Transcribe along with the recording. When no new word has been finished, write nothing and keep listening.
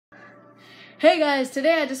Hey guys,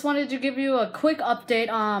 today I just wanted to give you a quick update.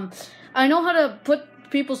 I know how to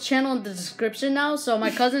put people's channel in the description now. So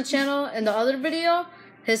my cousin's channel in the other video,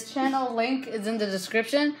 his channel link is in the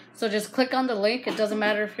description. So just click on the link. It doesn't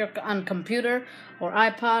matter if you're on computer or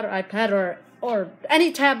iPad or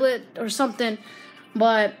any tablet or something.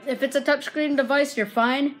 But if it's a touchscreen device, you're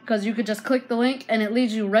fine because you could just click the link and it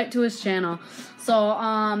leads you right to his channel. So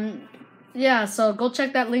yeah, so go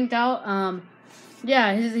check that link out.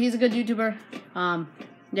 Yeah, he's a good YouTuber.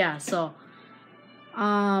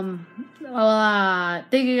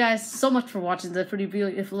 Thank you guys so much for watching this review.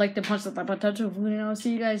 If you like to punch the button, I'll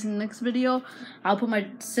see you guys in the next video. I'll put my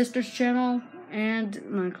sister's channel and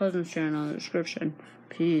my cousin's channel in the description.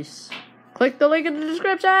 Peace. Click the link in the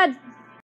description.